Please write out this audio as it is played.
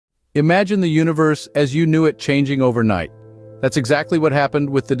Imagine the universe as you knew it changing overnight. That's exactly what happened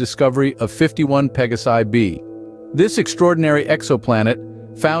with the discovery of 51 Pegasi b. This extraordinary exoplanet,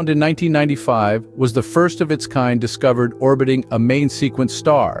 found in 1995, was the first of its kind discovered orbiting a main-sequence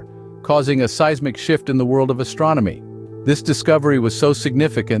star, causing a seismic shift in the world of astronomy. This discovery was so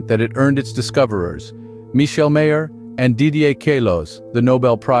significant that it earned its discoverers, Michel Mayor and Didier Queloz, the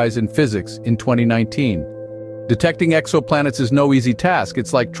Nobel Prize in Physics in 2019. Detecting exoplanets is no easy task.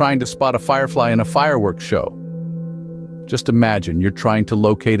 It's like trying to spot a firefly in a fireworks show. Just imagine you're trying to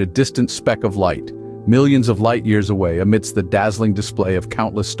locate a distant speck of light, millions of light years away amidst the dazzling display of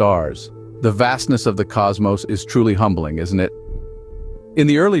countless stars. The vastness of the cosmos is truly humbling, isn't it? In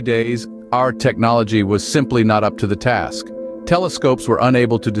the early days, our technology was simply not up to the task. Telescopes were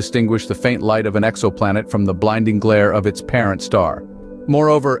unable to distinguish the faint light of an exoplanet from the blinding glare of its parent star.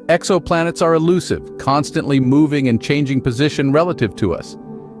 Moreover, exoplanets are elusive, constantly moving and changing position relative to us.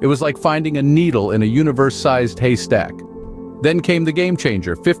 It was like finding a needle in a universe-sized haystack. Then came the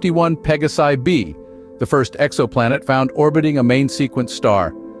game-changer, 51 Pegasi b, the first exoplanet found orbiting a main-sequence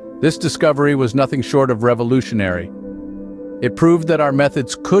star. This discovery was nothing short of revolutionary. It proved that our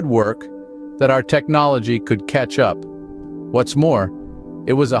methods could work, that our technology could catch up. What's more,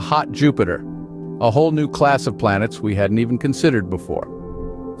 it was a hot Jupiter, a whole new class of planets we hadn't even considered before.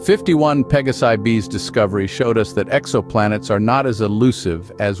 51 Pegasi b's discovery showed us that exoplanets are not as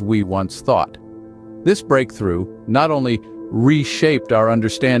elusive as we once thought. This breakthrough not only reshaped our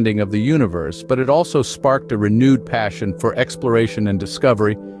understanding of the universe, but it also sparked a renewed passion for exploration and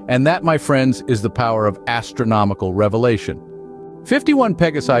discovery, and that, my friends, is the power of astronomical revelation. 51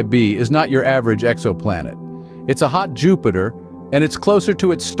 Pegasi b is not your average exoplanet. It's a hot Jupiter, and it's closer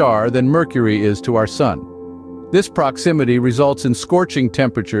to its star than Mercury is to our Sun. This proximity results in scorching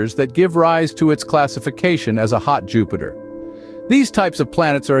temperatures that give rise to its classification as a hot Jupiter. These types of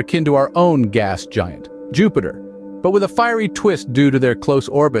planets are akin to our own gas giant, Jupiter, but with a fiery twist due to their close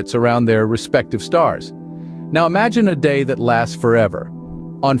orbits around their respective stars. Now imagine a day that lasts forever.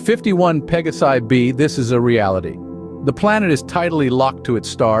 On 51 Pegasi b, this is a reality. The planet is tidally locked to its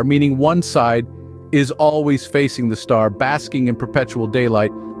star, meaning one side is always facing the star, basking in perpetual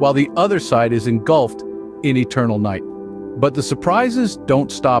daylight, while the other side is engulfed in eternal night. But the surprises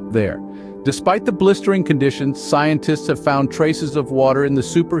don't stop there. Despite the blistering conditions, scientists have found traces of water in the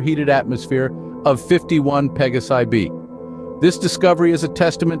superheated atmosphere of 51 Pegasi b. This discovery is a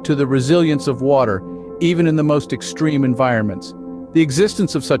testament to the resilience of water, even in the most extreme environments. The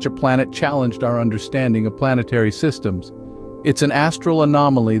existence of such a planet challenged our understanding of planetary systems. It's an astral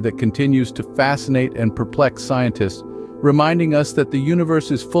anomaly that continues to fascinate and perplex scientists, reminding us that the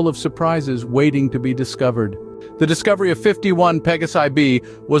universe is full of surprises waiting to be discovered. The discovery of 51 Pegasi b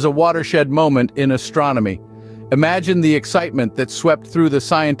was a watershed moment in astronomy. Imagine the excitement that swept through the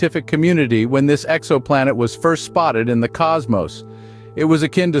scientific community when this exoplanet was first spotted in the cosmos. It was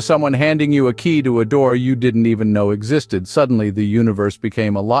akin to someone handing you a key to a door you didn't even know existed. Suddenly, the universe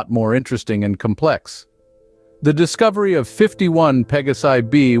became a lot more interesting and complex. The discovery of 51 Pegasi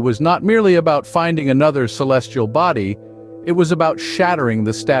b was not merely about finding another celestial body, it was about shattering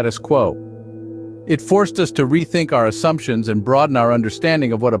the status quo. It forced us to rethink our assumptions and broaden our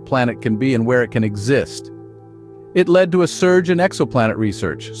understanding of what a planet can be and where it can exist. It led to a surge in exoplanet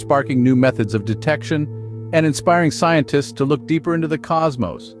research, sparking new methods of detection and inspiring scientists to look deeper into the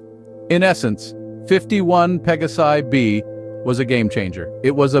cosmos. In essence, 51 Pegasi b was a game-changer.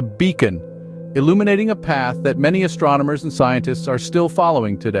 It was a beacon, illuminating a path that many astronomers and scientists are still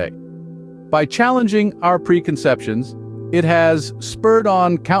following today. By challenging our preconceptions, it has spurred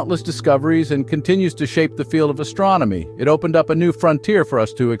on countless discoveries and continues to shape the field of astronomy. It opened up a new frontier for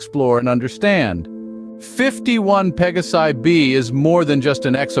us to explore and understand. 51 Pegasi b is more than just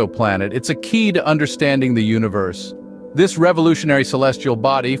an exoplanet. It's a key to understanding the universe. This revolutionary celestial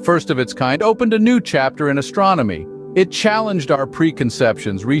body, first of its kind, opened a new chapter in astronomy. It challenged our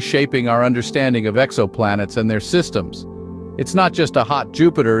preconceptions, reshaping our understanding of exoplanets and their systems. It's not just a hot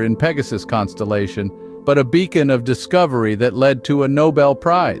Jupiter in Pegasus constellation, but a beacon of discovery that led to a Nobel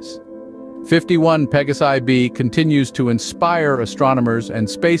Prize. 51 Pegasi b continues to inspire astronomers and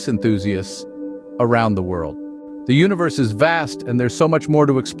space enthusiasts around the world. The universe is vast and there's so much more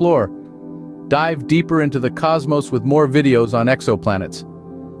to explore. Dive deeper into the cosmos with more videos on exoplanets.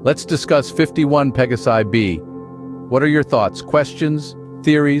 Let's discuss 51 Pegasi b. What are your thoughts, questions,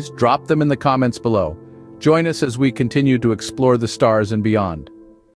 theories? Drop them in the comments below. Join us as we continue to explore the stars and beyond.